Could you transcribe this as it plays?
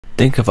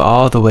Think of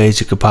all the ways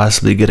you could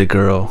possibly get a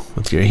girl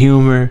with your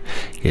humor,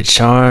 your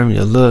charm,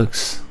 your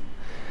looks.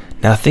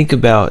 Now think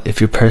about if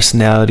your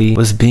personality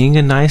was being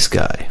a nice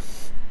guy.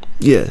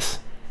 Yes,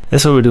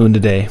 that's what we're doing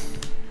today.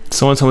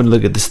 Someone told me to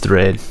look at this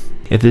thread.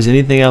 If there's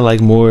anything I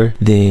like more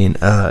than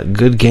a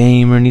good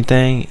game or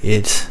anything,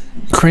 it's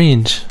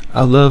cringe.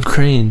 I love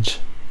cringe.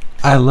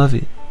 I love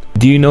it.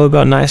 Do you know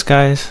about nice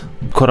guys?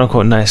 Quote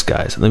unquote nice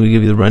guys. Let me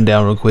give you the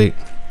rundown real quick.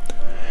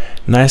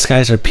 Nice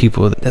guys are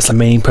people, that's the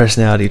main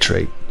personality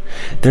trait.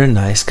 They're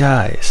nice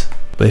guys.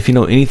 But if you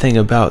know anything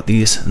about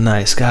these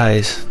nice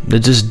guys, they're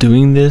just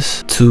doing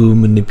this to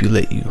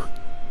manipulate you.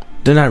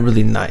 They're not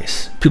really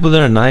nice. People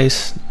that are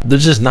nice, they're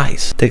just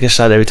nice. Take a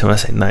shot every time I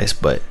say nice,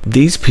 but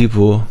these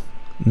people,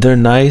 they're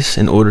nice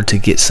in order to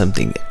get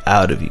something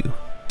out of you.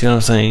 You know what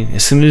I'm saying?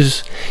 As soon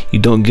as you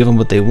don't give them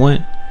what they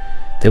want,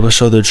 they will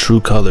show their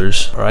true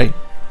colors, alright?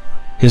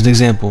 Here's an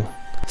example.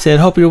 Said,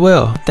 hope you're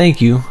well.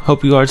 Thank you.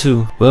 Hope you are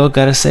too. Well,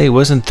 gotta say,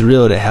 wasn't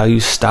thrilled at how you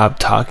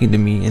stopped talking to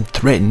me and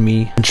threatened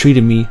me and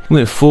treated me. You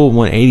went full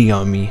 180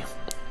 on me.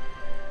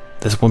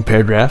 That's one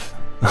paragraph.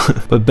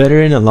 But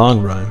better in the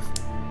long run.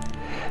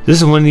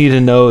 Just wanted you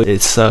to know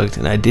it sucked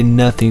and I did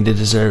nothing to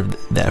deserve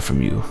that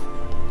from you.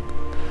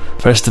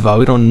 First of all,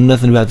 we don't know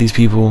nothing about these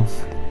people.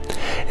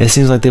 It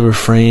seems like they were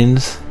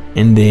friends.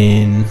 And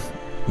then,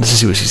 let's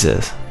see what she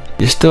says.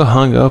 You're still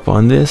hung up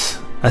on this?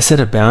 I set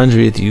a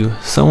boundary with you.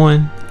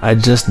 Someone I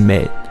just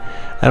met.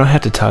 I don't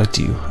have to talk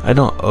to you. I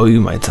don't owe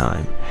you my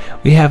time.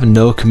 We have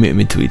no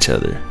commitment to each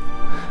other.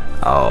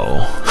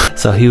 Oh.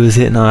 So he was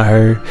hitting on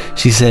her.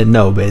 She said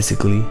no,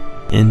 basically.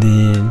 And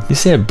then he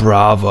said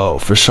bravo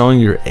for showing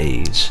your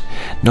age.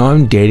 No,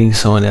 I'm dating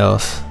someone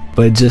else.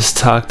 But just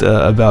talked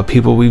about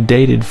people we've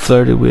dated,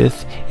 flirted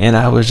with, and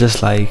I was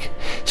just like,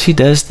 she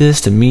does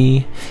this to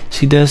me,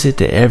 she does it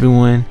to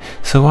everyone,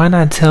 so why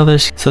not tell her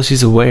so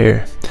she's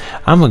aware?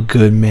 I'm a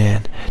good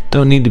man,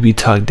 don't need to be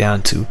talked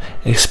down to,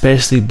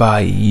 especially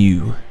by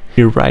you.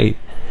 You're right,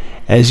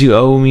 as you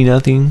owe me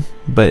nothing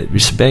but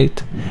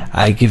respect,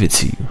 I give it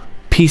to you.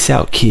 Peace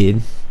out,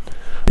 kid.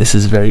 This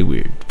is very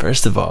weird.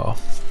 First of all,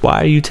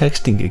 why are you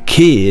texting a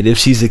kid if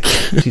she's a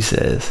kid? She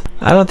says,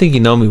 I don't think you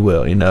know me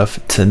well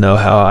enough to know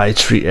how I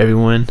treat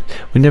everyone.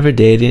 We never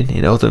dated,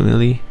 and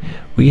ultimately,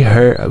 we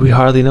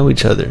hardly know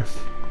each other.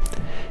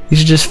 You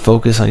should just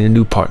focus on your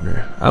new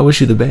partner. I wish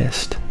you the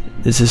best.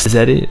 Is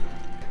that it?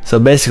 So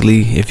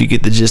basically, if you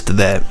get the gist of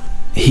that,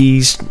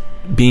 he's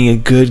being a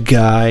good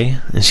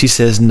guy, and she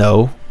says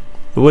no.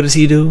 But what does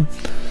he do?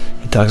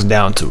 He talks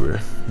down to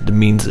her,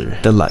 demeans her,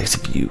 the likes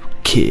of you,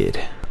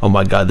 kid. Oh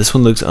my god, this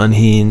one looks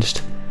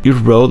unhinged. Your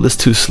roll is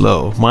too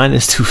slow. Mine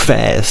is too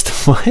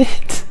fast.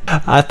 What?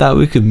 I thought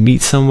we could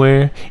meet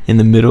somewhere in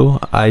the middle.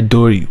 I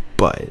adore you,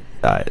 but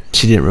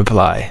she didn't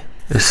reply.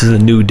 This is a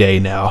new day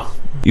now.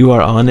 You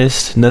are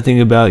honest. Nothing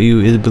about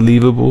you is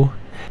believable.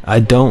 I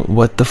don't.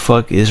 What the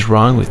fuck is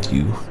wrong with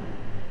you?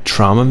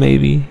 Trauma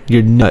maybe?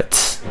 You're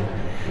nuts.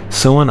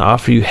 Someone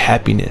offer you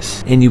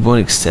happiness and you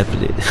won't accept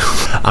it.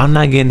 I'm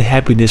not getting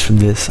happiness from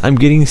this. I'm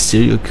getting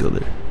serial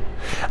killer.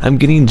 I'm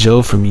getting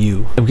Joe from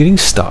you. I'm getting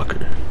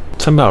stalker.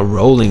 Talking about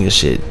rolling and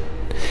shit.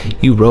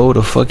 You rolled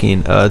a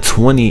fucking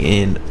 20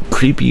 in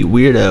creepy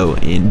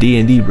weirdo in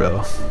D&D, bro.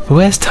 Who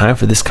has time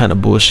for this kind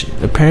of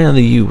bullshit?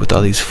 Apparently you with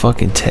all these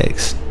fucking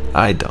texts.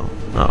 I don't.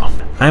 Oh,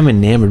 I'm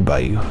enamored by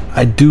you.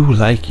 I do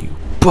like you,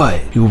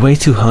 but you're way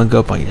too hung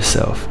up on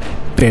yourself.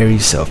 Very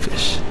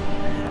selfish.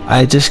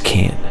 I just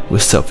can't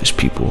with selfish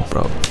people,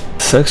 bro.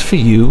 Sucks for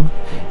you.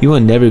 You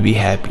will never be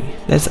happy.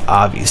 That's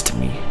obvious to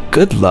me.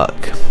 Good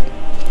luck.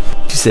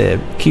 She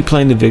said, keep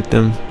playing the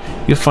victim.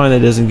 You'll find that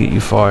doesn't get you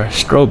far.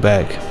 Scroll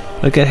back.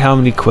 Look at how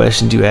many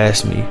questions you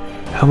asked me.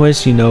 How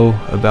much you know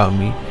about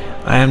me.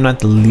 I am not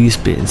the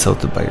least bit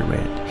insulted by your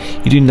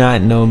rant. You do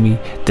not know me,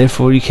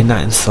 therefore you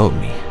cannot insult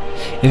me.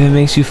 If it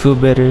makes you feel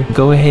better,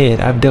 go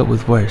ahead. I've dealt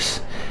with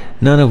worse.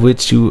 None of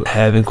which you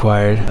have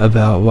inquired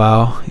about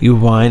while you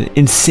whine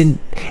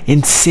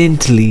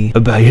incessantly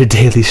about your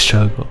daily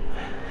struggle.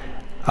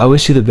 I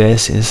wish you the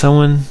best and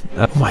someone,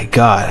 oh my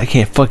god, I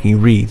can't fucking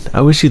read.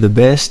 I wish you the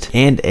best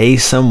and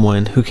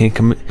someone who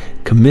can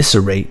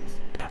commiserate.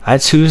 I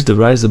choose to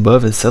rise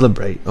above and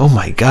celebrate. Oh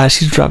my god,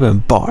 she's dropping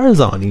bars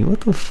on you.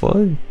 What the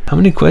fuck? How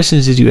many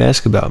questions did you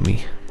ask about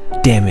me?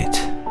 Damn it,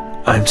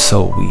 I'm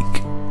so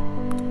weak.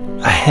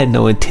 I had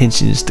no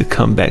intentions to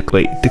come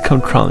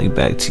crawling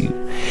back to you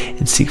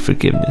and seek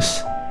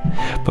forgiveness.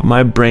 But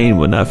my brain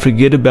will not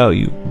forget about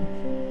you.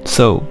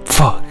 So,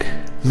 fuck,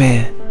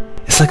 man.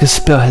 It's like a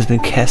spell has been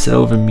casted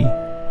over me.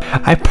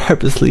 I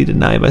purposely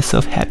deny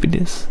myself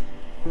happiness.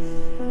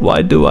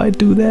 Why do I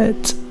do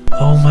that?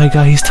 Oh my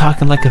god, he's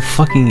talking like a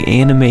fucking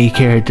anime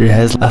character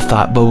has a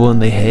thought bubble in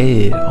their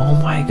head.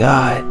 Oh my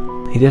god.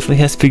 He definitely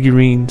has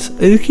figurines.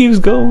 It keeps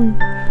going.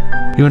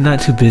 You are not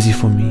too busy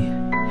for me.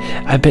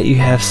 I bet you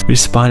have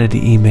responded to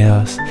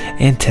emails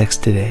and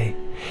texts today.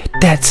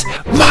 That's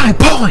my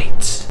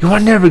point! You are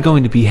never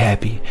going to be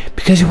happy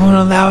because you won't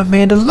allow a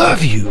man to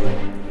love you.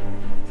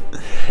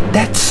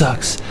 That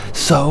sucks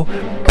so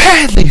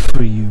badly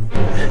for you.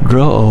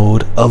 Grow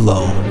old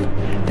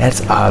alone.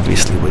 That's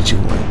obviously what you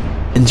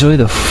want. Enjoy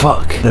the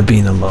fuck of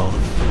being alone.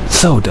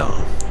 So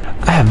dumb.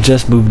 I have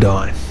just moved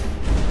on.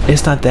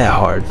 It's not that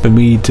hard for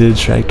me to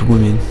attract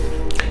women.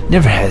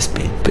 Never has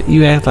been. But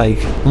you act like,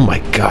 oh my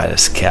god,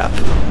 that's cap.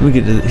 Look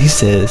at this. He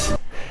says,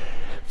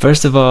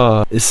 first of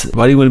all,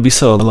 why do you want to be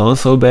so alone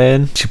so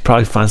bad? She'll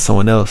probably find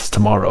someone else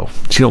tomorrow.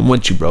 She don't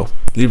want you, bro.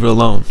 Leave her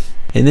alone.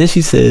 And then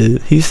he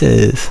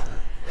says,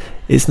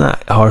 it's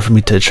not hard for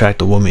me to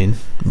attract a woman,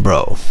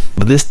 bro.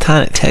 But this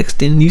time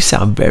texting, you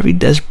sound very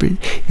desperate.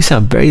 You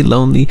sound very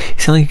lonely. You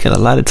sound like you got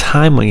a lot of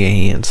time on your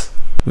hands.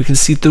 We can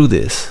see through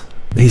this.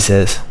 He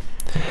says,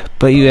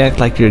 but you act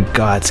like you're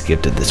God's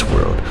gift to this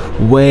world.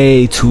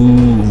 Way too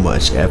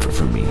much effort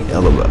for me.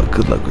 LOL.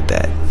 Good luck with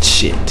that.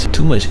 Shit.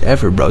 Too much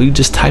effort, bro. You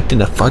just typed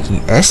in a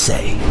fucking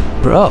essay.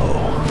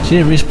 Bro. She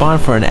didn't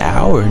respond for an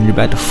hour and you're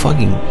about to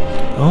fucking...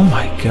 Oh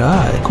my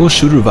god. Cool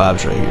shooter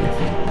vibes right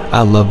here.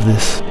 I love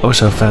this. I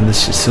wish I found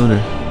this shit sooner.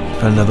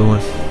 Found another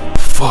one.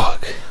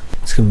 Fuck.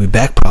 It's gonna be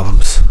back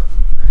problems.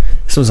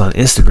 This one's on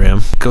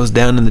Instagram. Goes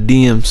down in the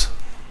DMs.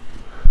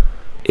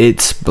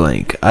 It's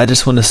blank. I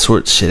just want to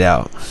sort shit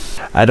out.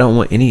 I don't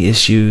want any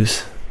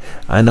issues.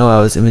 I know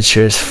I was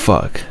immature as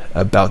fuck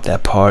about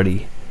that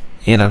party.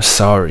 And I'm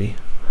sorry.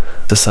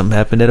 So something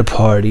happened at a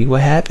party.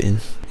 What happened?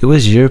 It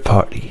was your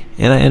party.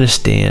 And I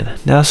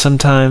understand. Now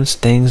sometimes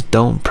things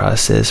don't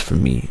process for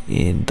me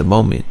in the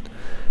moment.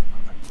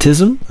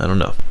 Tism? I don't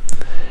know.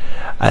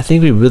 I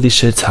think we really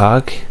should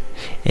talk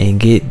and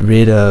get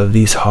rid of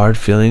these hard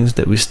feelings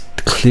that we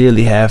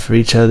clearly have for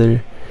each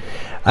other.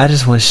 I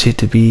just want shit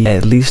to be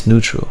at least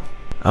neutral.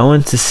 I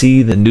want to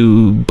see the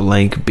new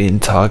blank been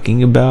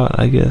talking about,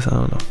 I guess. I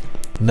don't know.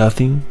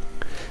 Nothing.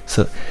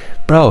 So,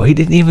 bro, he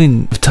didn't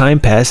even... If time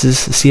passes,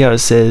 see how it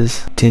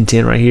says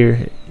 10:10 right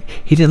here?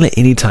 He didn't let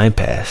any time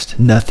pass.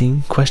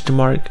 Nothing? Question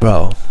mark.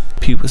 Bro,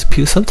 people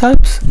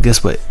sometimes,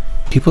 guess what?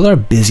 People are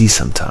busy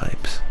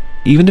sometimes.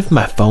 Even if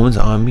my phone's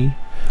on me,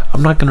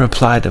 I'm not gonna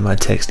reply to my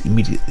text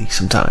immediately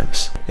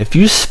sometimes. If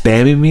you're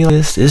spamming me like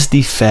this, it's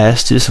the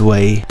fastest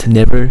way to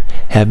never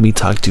have me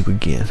talk to you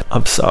again.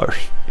 I'm sorry.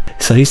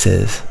 So he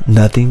says,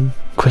 nothing?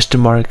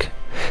 Question mark.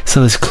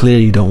 So it's clear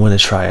you don't want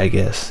to try, I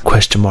guess.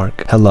 Question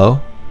mark.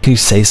 Hello? Can you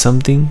say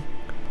something?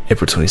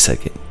 April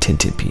 22nd,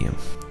 10:10 p.m.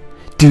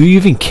 Do you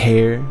even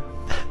care?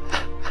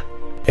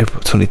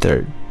 April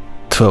 23rd,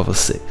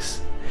 12:06.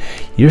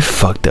 You're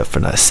fucked up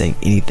for not saying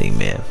anything,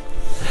 man.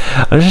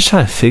 I'm just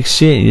trying to fix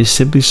shit and you're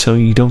simply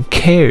showing you don't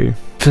care.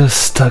 Feel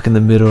stuck in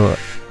the middle.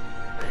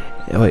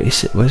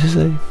 Wait, what did it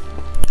say?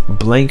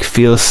 Blank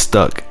feels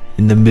stuck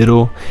in the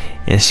middle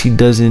and she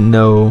doesn't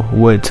know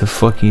what to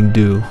fucking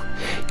do.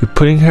 You're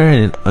putting her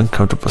in an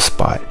uncomfortable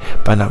spot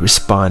by not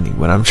responding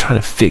when I'm trying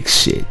to fix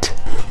shit.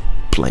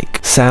 Blank.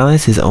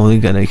 Silence is only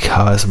gonna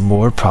cause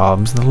more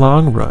problems in the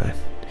long run.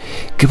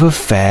 Give up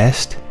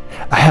fast.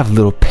 I have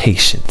little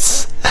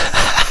patience.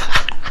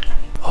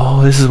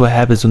 Oh, this is what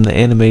happens when the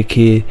anime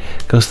kid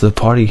goes to the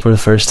party for the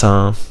first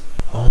time.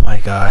 Oh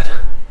my god.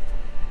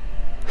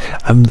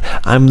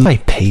 I'm my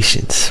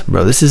patience,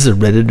 bro. This is a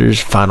Redditor's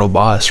final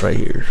boss right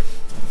here.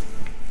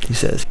 He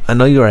says, I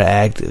know you are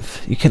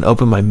active. You can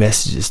open my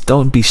messages.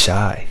 Don't be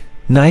shy.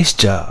 Nice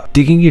job.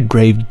 Digging your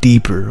grave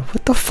deeper.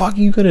 What the fuck are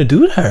you gonna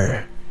do to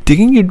her?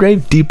 Digging your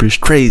grave deeper is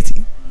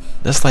crazy.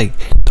 That's like,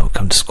 don't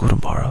come to school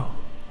tomorrow.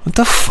 What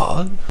the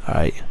fuck?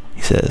 Alright,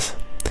 he says,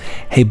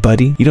 hey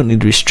buddy, you don't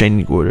need a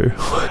restraining order.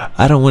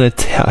 I don't want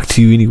to talk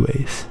to you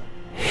anyways.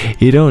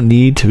 You don't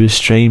need to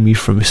restrain me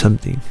from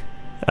something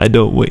I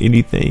don't want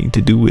anything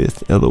to do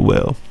with,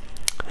 LOL.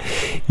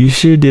 You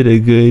sure did a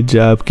good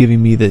job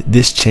giving me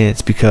this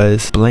chance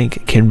because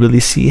blank can really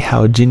see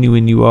how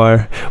genuine you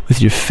are with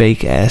your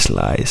fake ass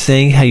lies.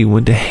 Saying how you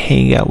want to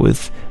hang out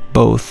with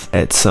both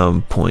at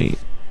some point,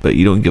 but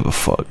you don't give a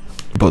fuck.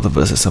 Both of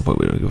us at some point,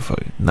 we don't give a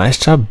fuck. Nice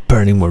job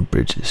burning more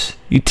bridges.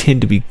 You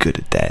tend to be good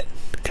at that.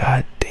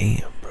 God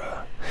damn,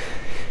 bro.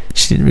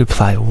 She didn't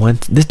reply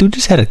once. This dude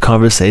just had a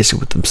conversation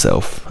with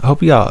himself. I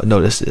hope y'all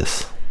noticed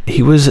this.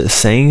 He was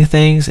saying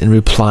things and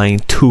replying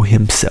to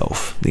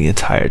himself the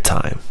entire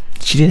time.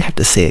 She didn't have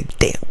to say a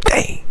damn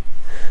thing.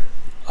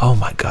 Oh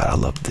my god, I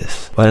love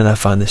this. Why didn't I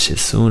find this shit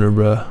sooner,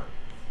 bro? How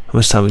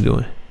much time we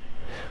doing?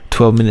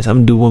 12 minutes. I'm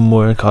gonna do one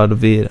more and call it a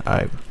vid.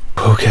 Alright.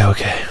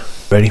 Okay.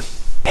 Ready?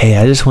 Hey,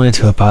 I just wanted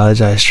to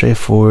apologize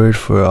straightforward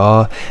for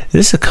all.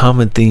 This is a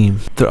common theme.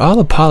 They're all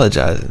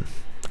apologizing,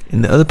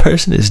 and the other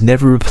person is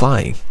never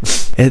replying.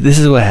 And this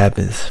is what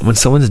happens. When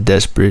someone's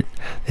desperate,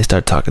 they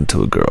start talking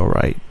to a girl,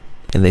 right?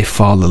 And they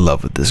fall in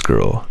love with this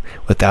girl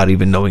without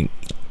even knowing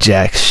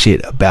jack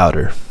shit about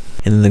her.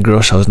 And then the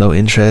girl shows no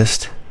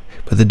interest,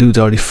 but the dude's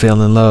already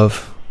fell in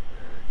love.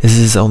 This is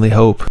his only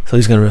hope. So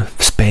he's gonna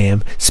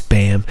spam.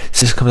 It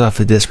just comes off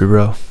the desperate,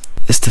 bro.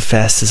 It's the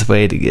fastest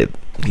way to get,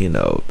 you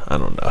know, I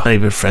don't know. Not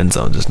even friend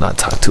zone, just not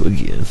talk to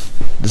again.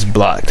 Just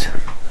blocked.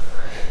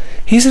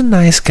 He's a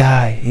nice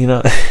guy, you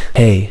know.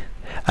 Hey,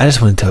 I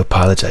just wanted to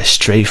apologize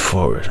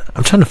straightforward.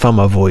 I'm trying to find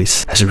my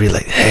voice. I should be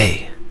like,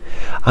 hey,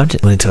 I'm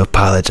just wanting to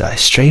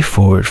apologize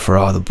straightforward for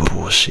all the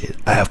bullshit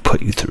I have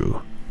put you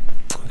through.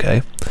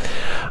 Okay?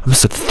 I'm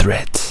just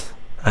threats.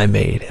 I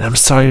made, and I'm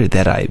sorry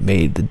that I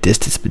made the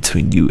distance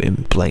between you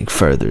and blank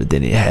further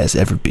than it has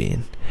ever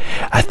been.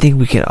 I think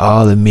we can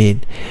all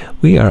admit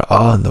we are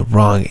all in the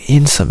wrong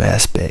in some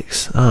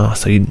aspects. Oh,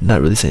 so you're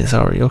not really saying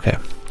sorry? Okay.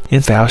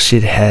 And foul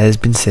shit has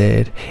been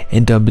said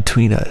and done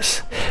between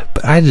us,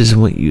 but I just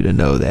want you to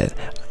know that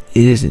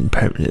it isn't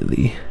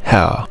permanently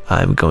how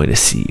I'm going to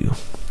see you.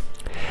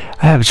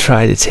 I have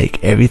tried to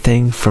take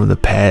everything from the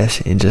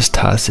past and just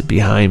toss it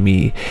behind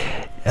me.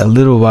 A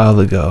little while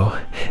ago,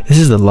 this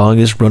is the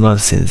longest run-on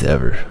since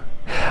ever.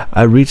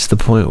 I reached the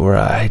point where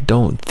I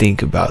don't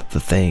think about the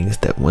things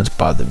that once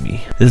bothered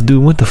me. This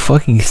dude went to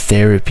fucking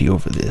therapy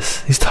over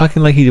this. He's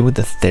talking like he went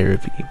to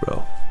therapy,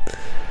 bro.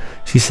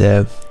 She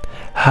said,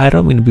 "Hi, I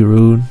don't mean to be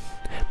rude,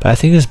 but I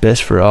think it's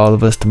best for all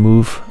of us to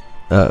move.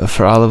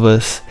 For all of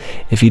us,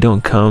 if you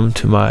don't come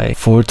to my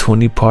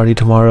 420 party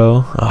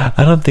tomorrow.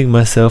 I don't think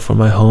myself or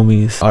my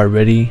homies are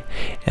ready,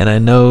 and I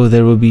know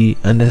there will be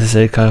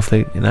unnecessary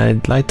conflict, and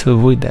I'd like to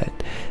avoid that.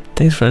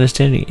 Thanks for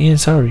understanding and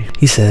sorry."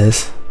 He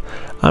says,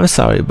 "I'm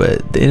sorry,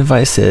 but the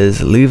invite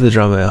says leave the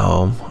drama at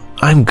home.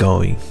 I'm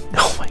going."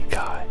 Oh my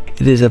god.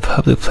 "It is a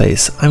public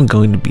place. I'm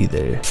going to be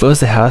there. If it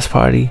was a house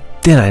party,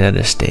 then I'd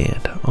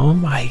understand." Oh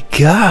my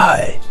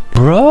god.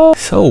 Bro,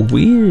 so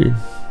weird.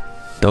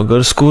 "Don't go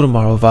to school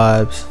tomorrow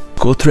vibes.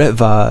 School threat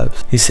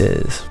vibes." He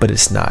says, "But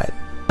it's not.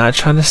 Not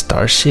trying to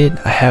start shit.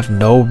 I have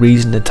no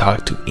reason to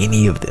talk to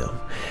any of them.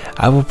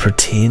 I will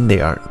pretend they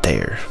aren't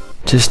there.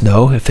 Just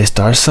know if they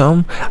start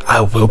something,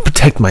 I will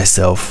protect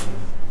myself."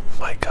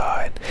 Oh my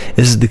god.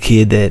 This is the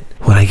kid that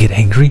when I get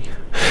angry,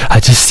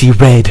 I just see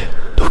red.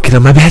 Don't get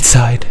on my bad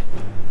side.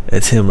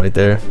 That's him right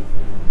there.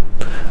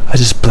 I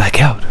just black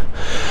out.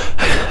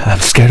 I'm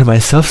scared of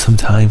myself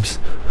sometimes.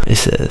 It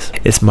says,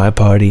 "It's my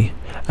party.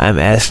 I'm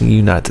asking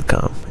you not to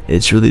come.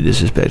 It's really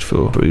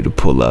disrespectful for you to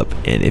pull up,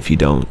 and if you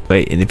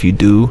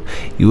do,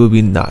 you'll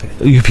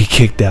be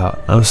kicked out.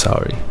 I'm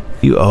sorry.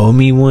 You owe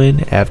me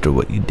one after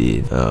what you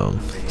did.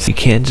 You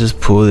can't just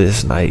pull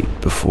this night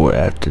before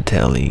after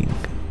telling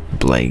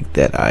blank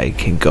that I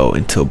can go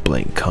until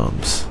blank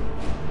comes."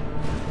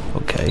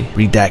 Okay,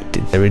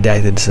 redacted. I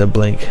redacted to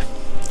blank.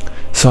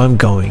 "So I'm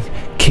going.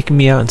 Kick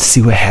me out and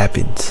see what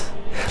happens.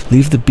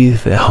 Leave the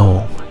beef at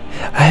home.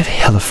 I have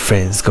hella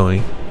friends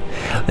going.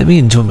 Let me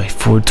enjoy my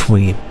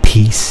 420 in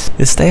peace.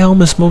 And stay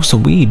home and smoke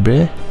some weed,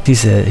 bruh." She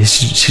said,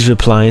 she's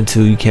replying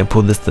to, "You can't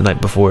pull this the night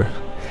before."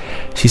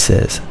 She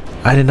says,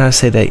 "I did not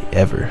say that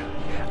ever.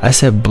 I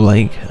said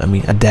blank,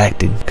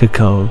 adacted could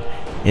come,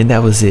 and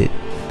that was it.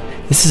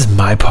 This is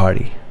my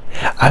party.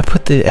 I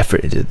put the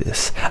effort into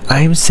this. I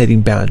am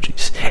setting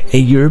boundaries,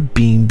 and you're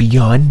being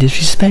beyond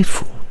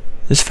disrespectful.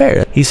 It's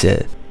fair." He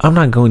said, "I'm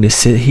not going to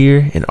sit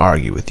here and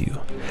argue with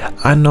you.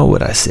 I know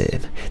what I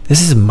said.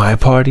 This is my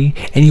party,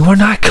 and you are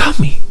not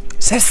coming.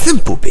 It's that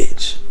simple,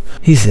 bitch."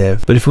 He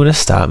said, "But if you want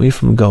to stop me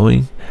from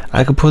going,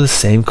 I could pull the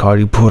same card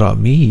you pulled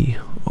on me."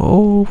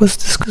 Oh, what's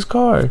this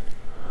card?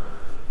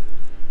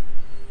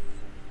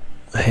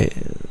 Hey.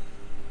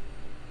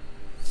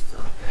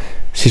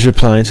 She's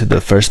replying to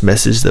the first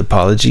message, the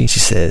apology. She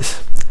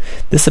says,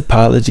 "This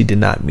apology did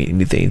not mean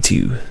anything to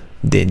you,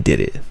 then did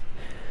it?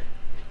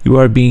 You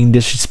are being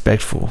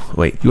disrespectful.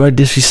 You are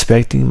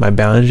disrespecting my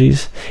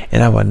boundaries,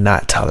 and I will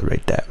not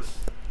tolerate that."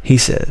 He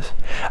says,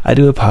 "I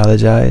do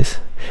apologize,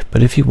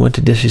 but if you want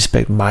to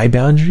disrespect my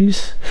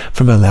boundaries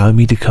from allowing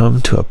me to come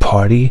to a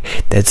party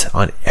that's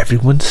on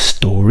everyone's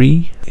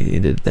story,"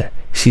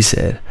 she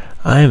said,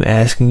 "I am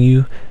asking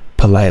you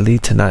politely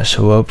to not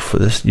show up for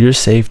your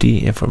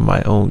safety and for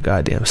my own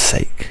goddamn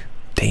sake."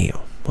 Damn.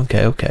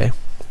 Okay.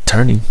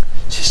 Turning.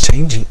 She's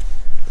changing.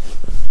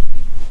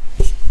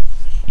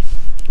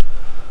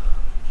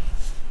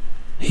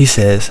 He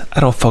says,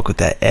 "I don't fuck with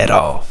that at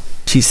all."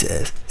 She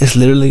says, "It's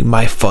literally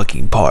my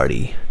fucking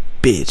party,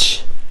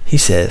 bitch." He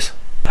says,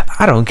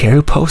 "I don't care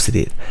who posted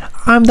it.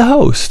 I'm the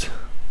host."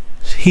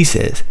 He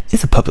says,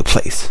 "It's a public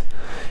place.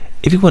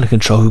 If you want to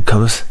control who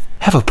comes,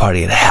 have a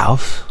party at a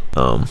house.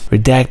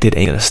 Redacted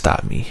ain't gonna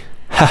stop me.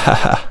 Ha ha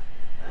ha.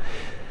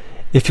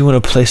 If you want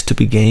to play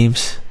stupid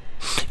games,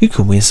 you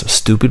can win some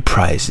stupid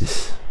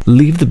prizes.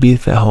 Leave the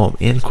beef at home,"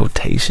 in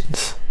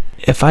quotations.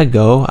 "If I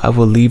go, I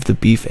will leave the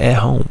beef at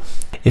home.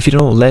 If you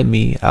don't let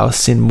me, I'll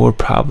send more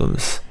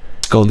problems."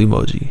 Skull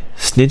emoji.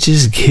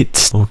 Snitches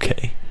get...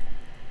 Okay.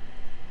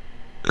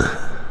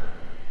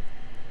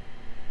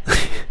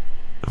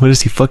 What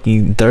is he,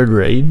 fucking third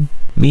grade?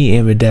 Me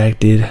and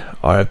Redacted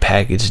are a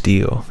package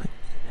deal.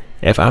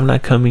 If I'm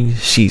not coming,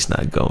 she's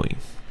not going.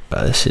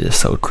 Bro, this shit is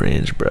so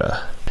cringe, bruh.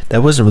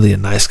 That wasn't really a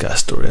nice guy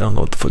story. I don't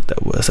know what the fuck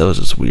that was. That was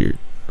just weird.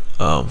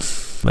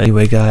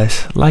 Anyway,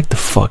 guys, like the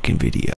fucking video.